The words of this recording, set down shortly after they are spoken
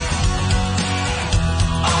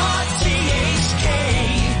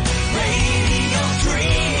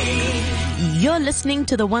You're listening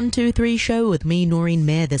to the 123 show with me, Noreen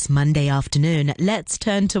Mayer, this Monday afternoon. Let's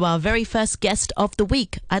turn to our very first guest of the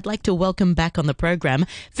week. I'd like to welcome back on the program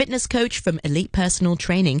fitness coach from Elite Personal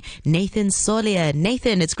Training, Nathan Solia.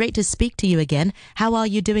 Nathan, it's great to speak to you again. How are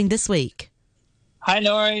you doing this week? Hi,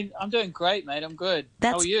 Noreen. I'm doing great, mate. I'm good.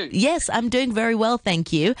 How are you? Yes, I'm doing very well,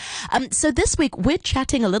 thank you. So this week we're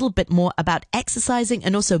chatting a little bit more about exercising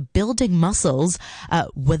and also building muscles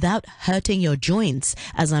without hurting your joints,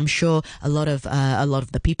 as I'm sure a lot of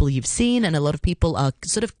the people you've seen and a lot of people are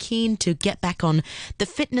sort of keen to get back on the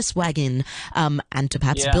fitness wagon and to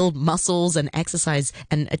perhaps build muscles and exercise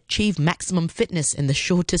and achieve maximum fitness in the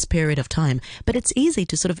shortest period of time. But it's easy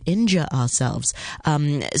to sort of injure ourselves.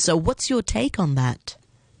 So what's your take on that?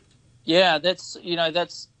 Yeah, that's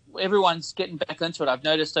everyone's getting back into it. I've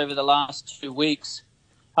noticed over the last 2 weeks,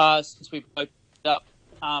 since we opened up,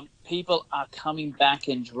 people are coming back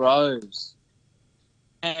in droves.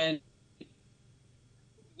 And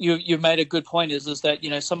you've made a good point is that,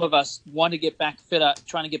 some of us want to get back fitter,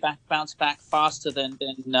 trying to bounce back faster than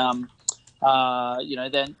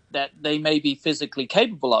that they may be physically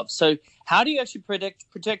capable of. So how do you actually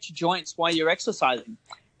protect your joints while you're exercising?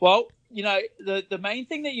 Well, the main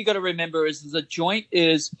thing that you got to remember is the joint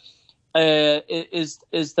is a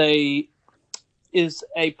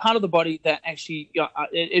part of the body that actually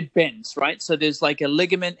it bends, right? So there's like a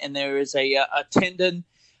ligament and there is a tendon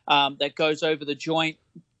that goes over the joint.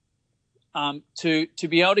 To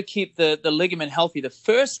be able to keep the ligament healthy, the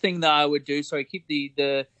first thing that I would do, keep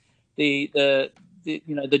the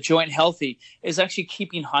joint healthy, is actually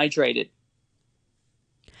keeping hydrated.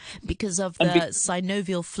 Because of the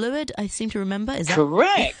synovial fluid, I seem to remember. Is that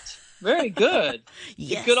correct? Very good.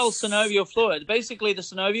 Yes. The good old synovial fluid. Basically, the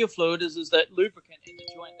synovial fluid is that lubricant in the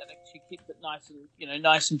joint that actually keeps it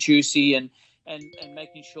nice and juicy and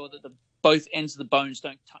making sure that both ends of the bones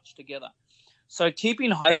don't touch together. So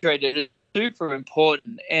keeping hydrated is super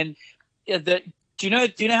important. And do you know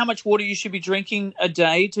how much water you should be drinking a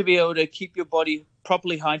day to be able to keep your body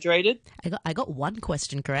properly hydrated? I got one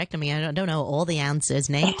question correct. I mean, I don't know all the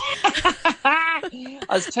answers, Nate. I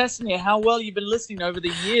was testing you how well you've been listening over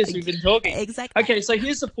the years we've been talking. Exactly. Okay, so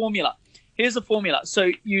here's the formula.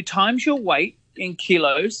 So you times your weight in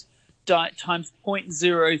kilos times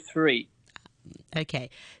 0.03.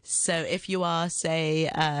 Okay, so if you are,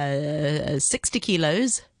 say, 60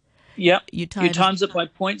 kilos... Yep, you times it by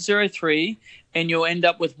 0.03 and you'll end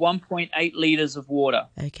up with 1.8 litres of water.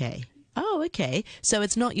 Okay. Oh, okay. So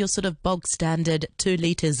it's not your sort of bog standard 2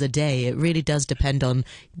 litres a day. It really does depend on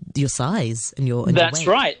your size and your weight. That's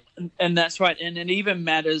right. And that's right. And it even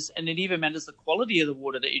matters the quality of the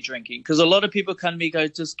water that you're drinking. Because a lot of people come to me and go,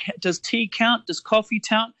 does tea count? Does coffee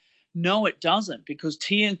count? No, it doesn't, because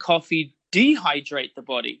tea and coffee dehydrate the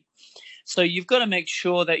body. So you've got to make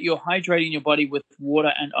sure that you're hydrating your body with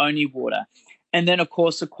water and only water. And then, of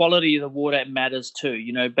course, the quality of the water matters too.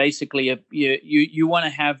 Basically, you want to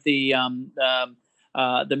have the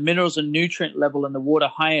minerals and nutrient level in the water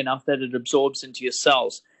high enough that it absorbs into your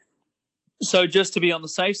cells. So just to be on the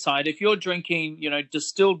safe side, if you're drinking,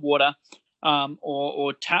 distilled water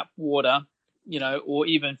or tap water, or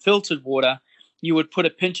even filtered water, you would put a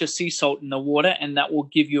pinch of sea salt in the water, and that will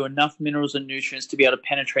give you enough minerals and nutrients to be able to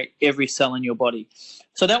penetrate every cell in your body.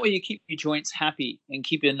 So that way you keep your joints happy and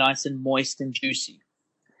keep it nice and moist and juicy.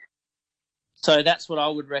 So that's what I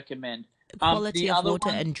would recommend. Quality of water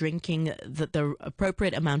and drinking the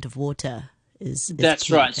appropriate amount of water is that's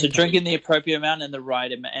key. right. So drinking the appropriate amount and the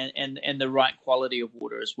right and the right quality of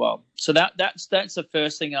water as well. So that's the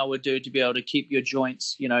first thing I would do to be able to keep your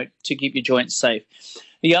joints, to keep your joints safe.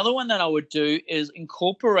 The other one that I would do is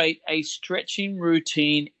incorporate a stretching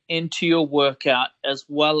routine into your workout, as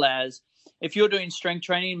well as if you're doing strength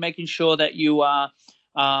training, making sure that you are,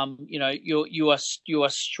 you are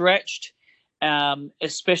stretched,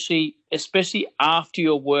 especially after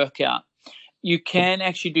your workout. You can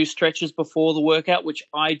actually do stretches before the workout, which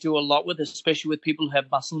I do a lot with, especially with people who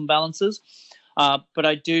have muscle imbalances. But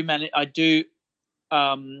I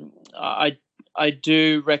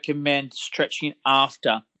do recommend stretching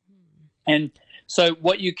after. And so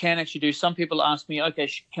what you can actually do, some people ask me, okay,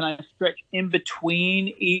 can I stretch in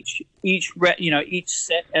between each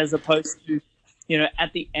set as opposed to,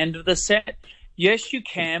 at the end of the set? Yes, you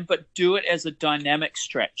can, but do it as a dynamic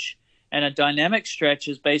stretch. And a dynamic stretch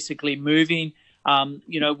is basically moving,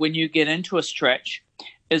 when you get into a stretch,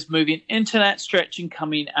 is moving into that stretch and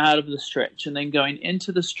coming out of the stretch, and then going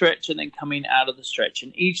into the stretch and then coming out of the stretch.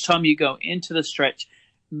 And each time you go into the stretch,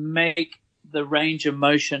 make the range of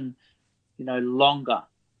motion, longer.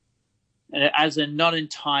 As in not in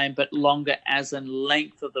time, but longer as in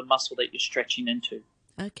length of the muscle that you're stretching into.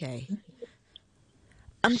 Okay.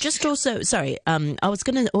 I'm just also sorry. I was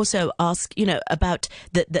going to also ask, about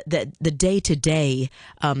the day to day,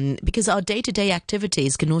 because our day to day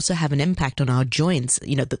activities can also have an impact on our joints.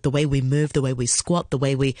 The way we move, the way we squat, the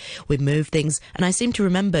way we move things. And I seem to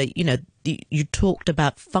remember, you talked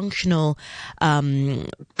about functional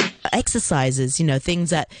exercises,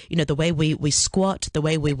 things that, the way we squat, the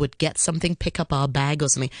way we would get something, pick up our bag or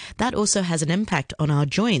something, that also has an impact on our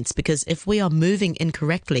joints, because if we are moving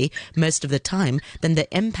incorrectly most of the time, then the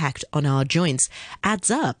impact on our joints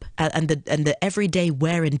adds up, and the everyday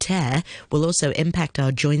wear and tear will also impact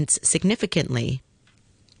our joints significantly.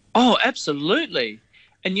 Oh, absolutely.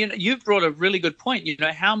 And you've brought a really good point.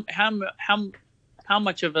 How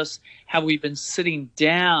much of us have we been sitting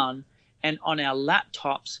down and on our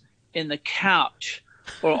laptops in the couch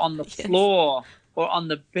or on the Yes. floor or on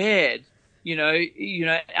the bed,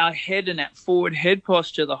 our head in that forward head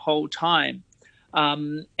posture the whole time.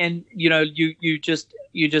 And you just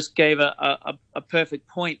gave a perfect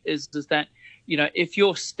point is that, if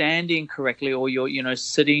you're standing correctly, or you're,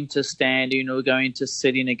 sitting to standing or going to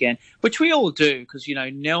sitting again, which we all do, because,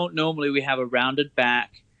 normally we have a rounded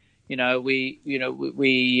back. Neck forward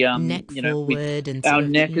and our sort of,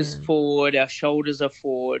 neck is yeah. forward, our shoulders are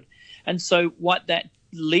forward. And so what that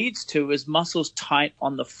leads to is muscles tight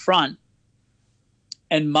on the front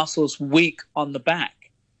and muscles weak on the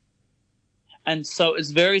back. And so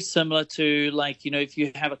it's very similar to, like, if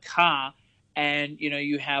you have a car and,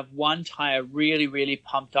 you have one tire really, really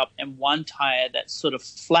pumped up and one tire that's sort of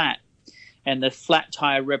flat, and the flat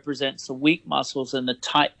tire represents the weak muscles, and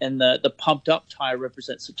the pumped up tire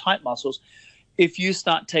represents the tight muscles. If you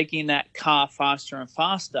start taking that car faster and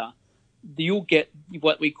faster, you'll get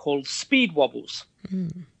what we call speed wobbles.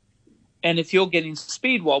 Mm. And if you're getting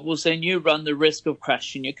speed wobbles, then you run the risk of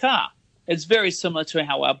crashing your car. It's very similar to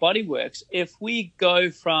how our body works. If we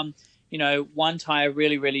go from, one tire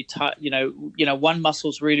really, really tight, one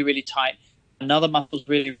muscle's really, really tight, another muscle's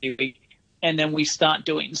really, really weak, and then we start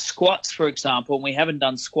doing squats, for example, and we haven't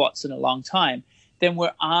done squats in a long time, then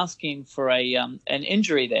we're asking for an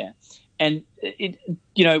injury there. And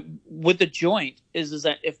with the joint is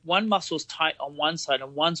that if one muscle's tight on one side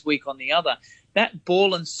and one's weak on the other, that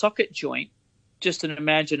ball and socket joint, just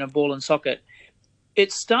imagine a ball and socket,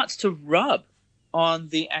 it starts to rub on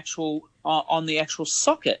the actual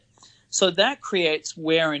socket. So that creates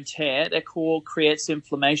wear and tear. That creates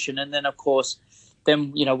inflammation, and then of course,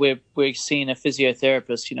 we're seeing a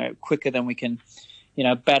physiotherapist, quicker than we can,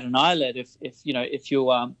 bat an eyelid if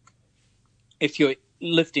you're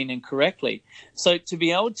lifting incorrectly. So to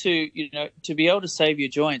be able to save your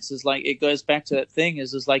joints is like, it goes back to that thing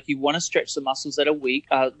is like, you want to stretch the muscles that are weak,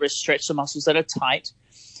 stretch the muscles that are tight.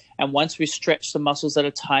 And once we stretch the muscles that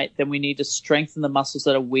are tight, then we need to strengthen the muscles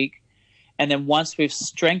that are weak. And then once we've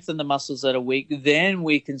strengthened the muscles that are weak, then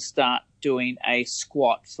we can start doing a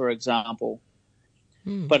squat, for example.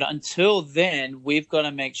 But until then, we've got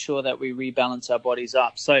to make sure that we rebalance our bodies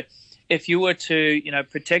up. So if you were to,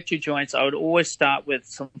 protect your joints, I would always start with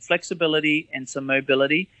some flexibility and some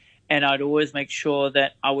mobility. And I'd always make sure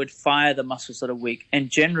that I would fire the muscles that are weak. And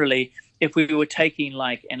generally, if we were taking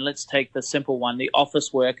and let's take the simple one, the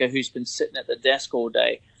office worker who's been sitting at the desk all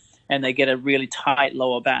day and they get a really tight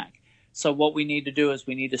lower back. So what we need to do is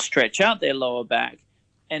we need to stretch out their lower back,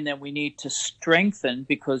 and then we need to strengthen,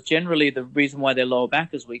 because generally the reason why their lower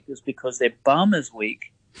back is weak is because their bum is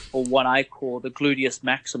weak, or what I call the gluteus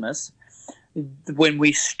maximus. When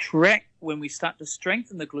we start to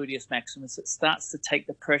strengthen the gluteus maximus, it starts to take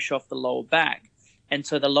the pressure off the lower back. And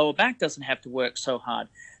so the lower back doesn't have to work so hard.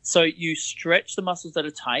 So you stretch the muscles that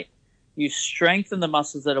are tight, you strengthen the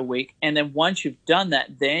muscles that are weak, and then once you've done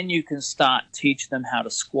that, then you can start teaching them how to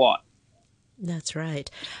squat. That's right.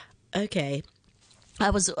 Okay. I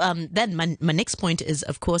was then my next point is,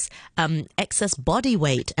 of course, excess body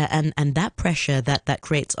weight and that pressure that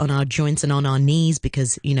creates on our joints and on our knees,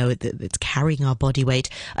 because it's carrying our body weight.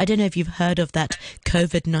 I don't know if you've heard of that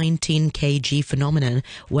COVID-19 kg phenomenon,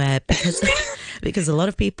 where because a lot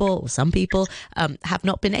of people, or some people, have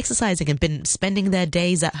not been exercising and been spending their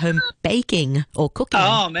days at home baking or cooking.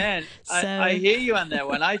 Oh man, so... I hear you on that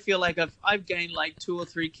one. I feel like I've gained like 2 or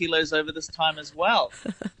 3 kilos over this time as well.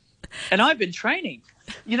 And I've been training.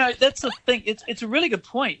 That's the thing. It's a really good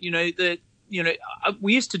point.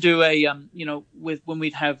 We used to do when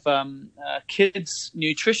we'd have kids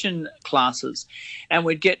nutrition classes, and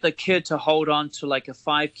we'd get the kid to hold on to like a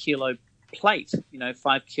 5 kilo plate,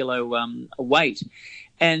 5 kilo weight,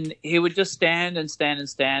 and he would just stand and stand and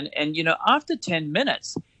stand. And after 10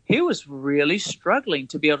 minutes, he was really struggling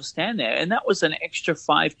to be able to stand there, and that was an extra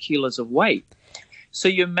 5 kilos of weight. So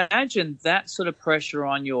you imagine that sort of pressure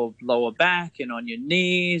on your lower back and on your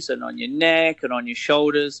knees and on your neck and on your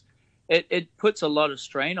shoulders. It puts a lot of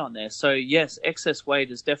strain on there. So yes, excess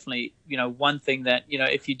weight is definitely, one thing that,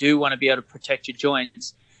 if you do want to be able to protect your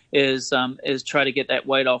joints is try to get that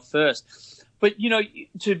weight off first. But,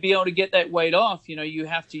 to be able to get that weight off, you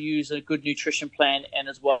have to use a good nutrition plan and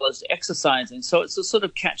as well as exercising. So it's a sort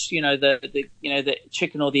of catch, the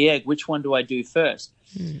chicken or the egg. Which one do I do first?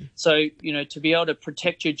 So, to be able to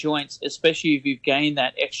protect your joints, especially if you've gained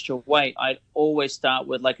that extra weight, I'd always start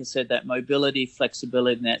with, like I said, that mobility,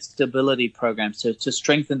 flexibility, and that stability program. So to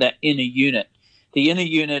strengthen that inner unit. The inner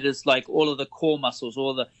unit is like all of the core muscles,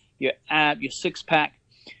 your ab, your six pack,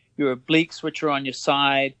 your obliques, which are on your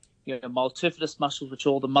side, your multifidus muscles, which are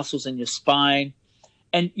all the muscles in your spine,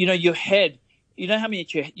 and your head. You know how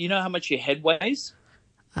much your head weighs?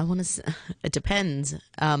 I want to. It depends.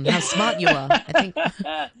 How smart you are. I think.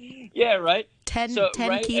 Yeah, right. 10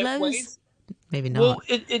 right, kilos. Maybe not. Well,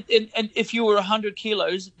 and if you were 100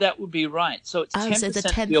 kilos, that would be right. So it's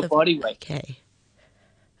 10% of your body weight.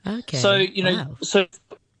 Okay. So Wow. so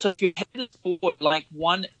if your head is forward like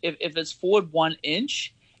if it's forward 1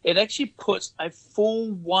 inch, it actually puts a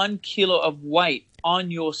full 1 kilo of weight on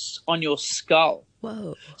your skull.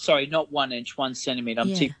 Whoa. Sorry, not 1 inch, 1 centimeter.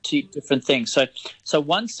 Yeah. Two different things. So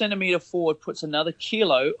 1 centimeter forward puts another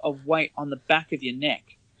kilo of weight on the back of your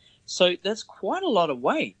neck. So that's quite a lot of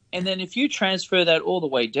weight. And then if you transfer that all the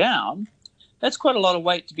way down, that's quite a lot of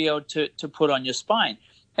weight to be able to put on your spine.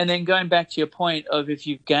 And then going back to your point of if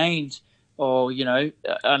you've gained, or,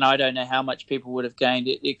 and I don't know how much people would have gained,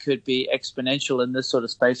 it could be exponential in this sort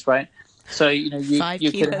of space, right? So, you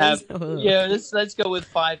could have, let's go with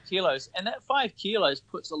 5 kilos. And that 5 kilos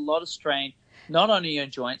puts a lot of strain, not only your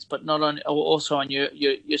joints, but also on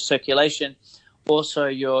your circulation, also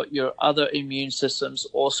your other immune systems,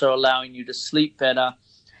 also allowing you to sleep better,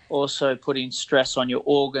 also putting stress on your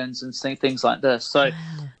organs and things like this. So, Wow.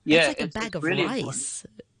 yeah. It's like a bag of really rice.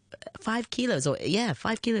 5 kilos,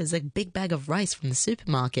 5 kilos is like a big bag of rice from the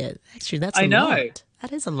supermarket. Actually, that's a lot.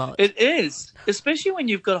 That is a lot. It is, especially when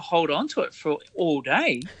you've got to hold on to it for all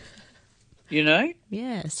day,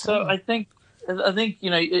 Yes. So I think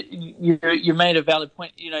you made a valid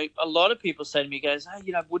point. A lot of people say to me, "Guys, hey,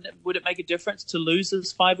 would it make a difference to lose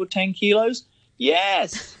this 5 or 10 kilos?"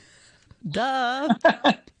 Yes. Duh.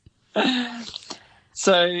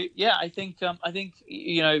 So yeah, I think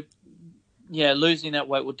losing that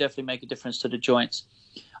weight will definitely make a difference to the joints.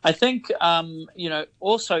 I think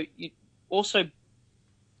also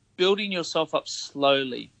building yourself up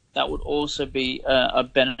slowly, that would also be a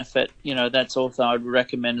benefit. That's also I'd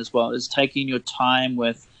recommend as well, is taking your time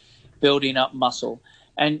with building up muscle.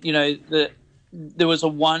 And there's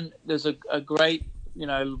a great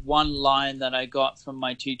one line that I got from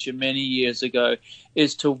my teacher many years ago,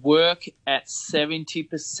 is to work at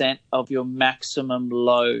 70% of your maximum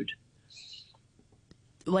load.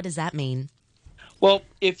 What does that mean? Well,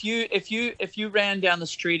 if you ran down the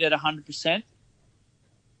street at 100%,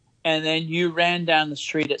 and then you ran down the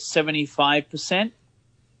street at 75%,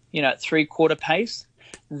 at 3/4 pace,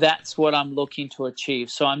 that's what I'm looking to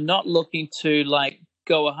achieve. So I'm not looking to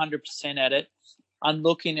go 100% at it. I'm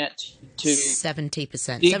looking at to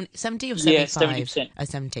 70%. 70 or 75? Yeah, 70%. Oh,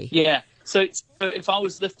 70. Yeah. So if I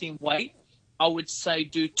was lifting weight, I would say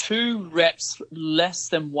do 2 reps less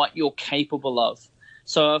than what you're capable of.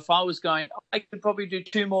 So if I was going, I could probably do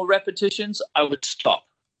 2 more repetitions, I would stop.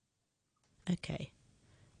 Okay.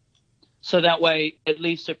 So that way, at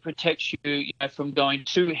least it protects you, from going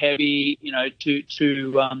too heavy,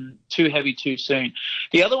 too heavy too soon.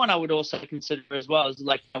 The other one I would also consider as well is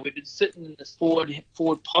we've been sitting in this forward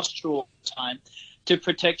posture all the time. To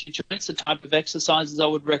protect your joints, the type of exercises I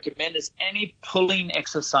would recommend is any pulling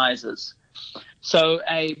exercises. So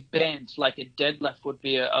a bend, like a deadlift, would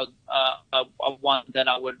be a one that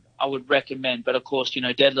I would recommend. But of course,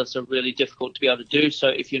 deadlifts are really difficult to be able to do. So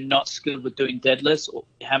if you're not skilled with doing deadlifts, or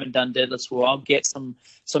you haven't done deadlifts for a while, get some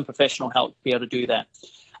professional help to be able to do that.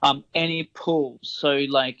 Any pulls, so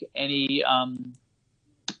like any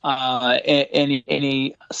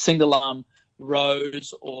single arm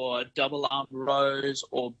rows or double arm rows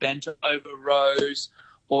or bent over rows,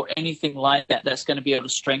 or anything like that, that's going to be able to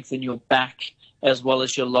strengthen your back as well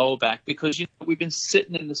as your lower back. Because we've been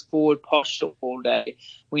sitting in this forward posture all day.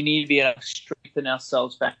 We need to be able to strengthen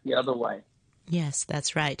ourselves back the other way. Yes,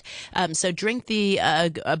 that's right. So drink the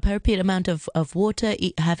appropriate amount of water,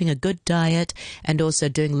 having a good diet, and also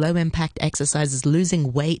doing low impact exercises,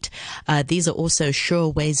 losing weight. These are also sure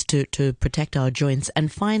ways to protect our joints.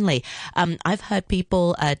 And finally, I've heard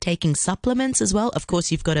people taking supplements as well. Of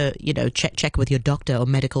course, you've got to, check with your doctor or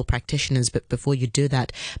medical practitioners before you do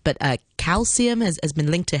that. But calcium has been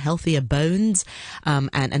linked to healthier bones,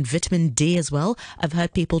 and vitamin D as well. I've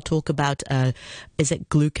heard people talk about, is it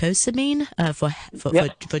glucosamine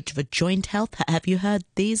for joint health? Have you heard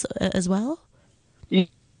these as well? Yeah.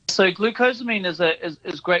 So glucosamine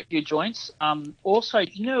is great for your joints. Also,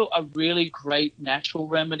 a really great natural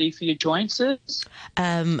remedy for your joints is?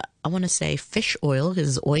 I want to say fish oil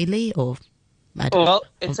is oily, or I don't Well,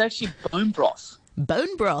 it's actually bone broth.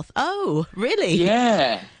 Bone broth. Oh, really?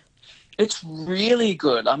 Yeah. It's really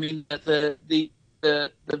good. I mean, the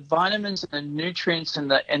vitamins and the nutrients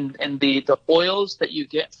and the oils that you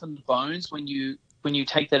get from the bones when you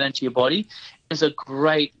take that into your body is a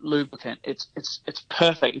great lubricant. It's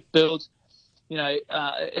perfect. It builds.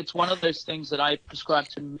 It's one of those things that I prescribe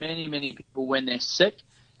to many people when they're sick,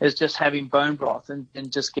 is just having bone broth and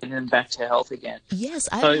just getting them back to health again. Yes,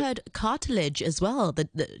 I've heard cartilage as well.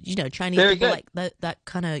 Chinese people like that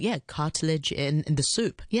kind of cartilage in the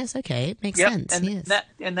soup. Yes, okay, it makes sense. And yes,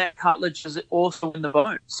 that cartilage is also in the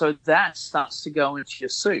bone, so that starts to go into your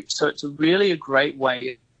soup. So it's really a great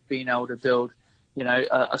way of being able to build,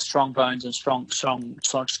 a strong bones and strong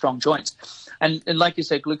joints. And like you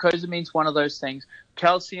said, glucosamine is one of those things.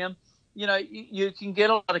 Calcium. You can get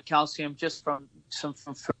a lot of calcium just from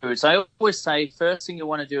foods. I always say first thing you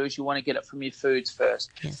want to do is you want to get it from your foods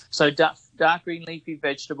first. Yes. So dark green leafy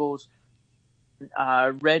vegetables,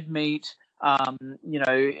 red meat. I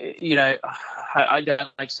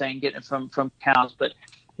don't like saying get it from cows, but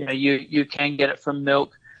you can get it from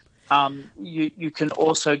milk. You can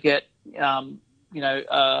also get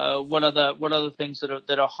what other things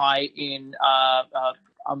that are high in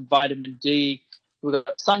vitamin D. We've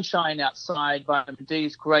got sunshine outside. Vitamin D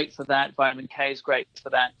is great for that. Vitamin K is great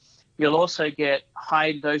for that. You'll also get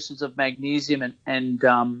high doses of magnesium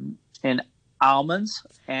in almonds,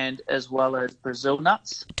 and as well as Brazil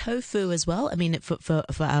nuts. Tofu as well. I mean, for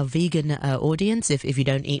our vegan audience, if you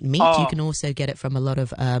don't eat meat, you can also get it from a lot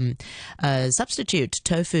of substitute.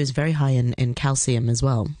 Tofu is very high in calcium as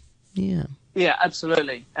well. Yeah. Yeah,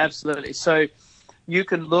 absolutely. So you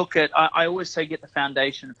can look at, I always say get the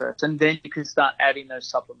foundation first, and then you can start adding those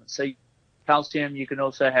supplements. So calcium, you can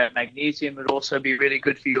also have magnesium. It would also be really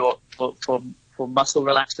good for your for muscle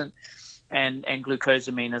relaxant, and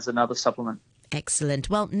glucosamine is another supplement. Excellent.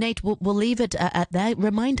 Well, Nate, we'll leave it at that.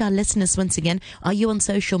 Remind our listeners once again, are you on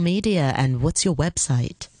social media, and what's your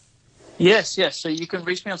website? Yes. So you can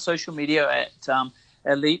reach me on social media at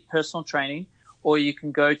Elite Personal Training, or you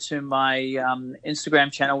can go to my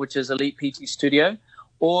Instagram channel, which is Elite PT Studio,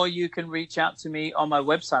 or you can reach out to me on my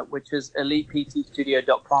website, which is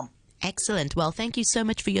eliteptstudio.com. Excellent. Well, thank you so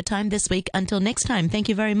much for your time this week. Until next time, thank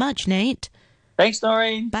you very much, Nate. Thanks,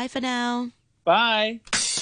 Noreen. Bye for now. Bye.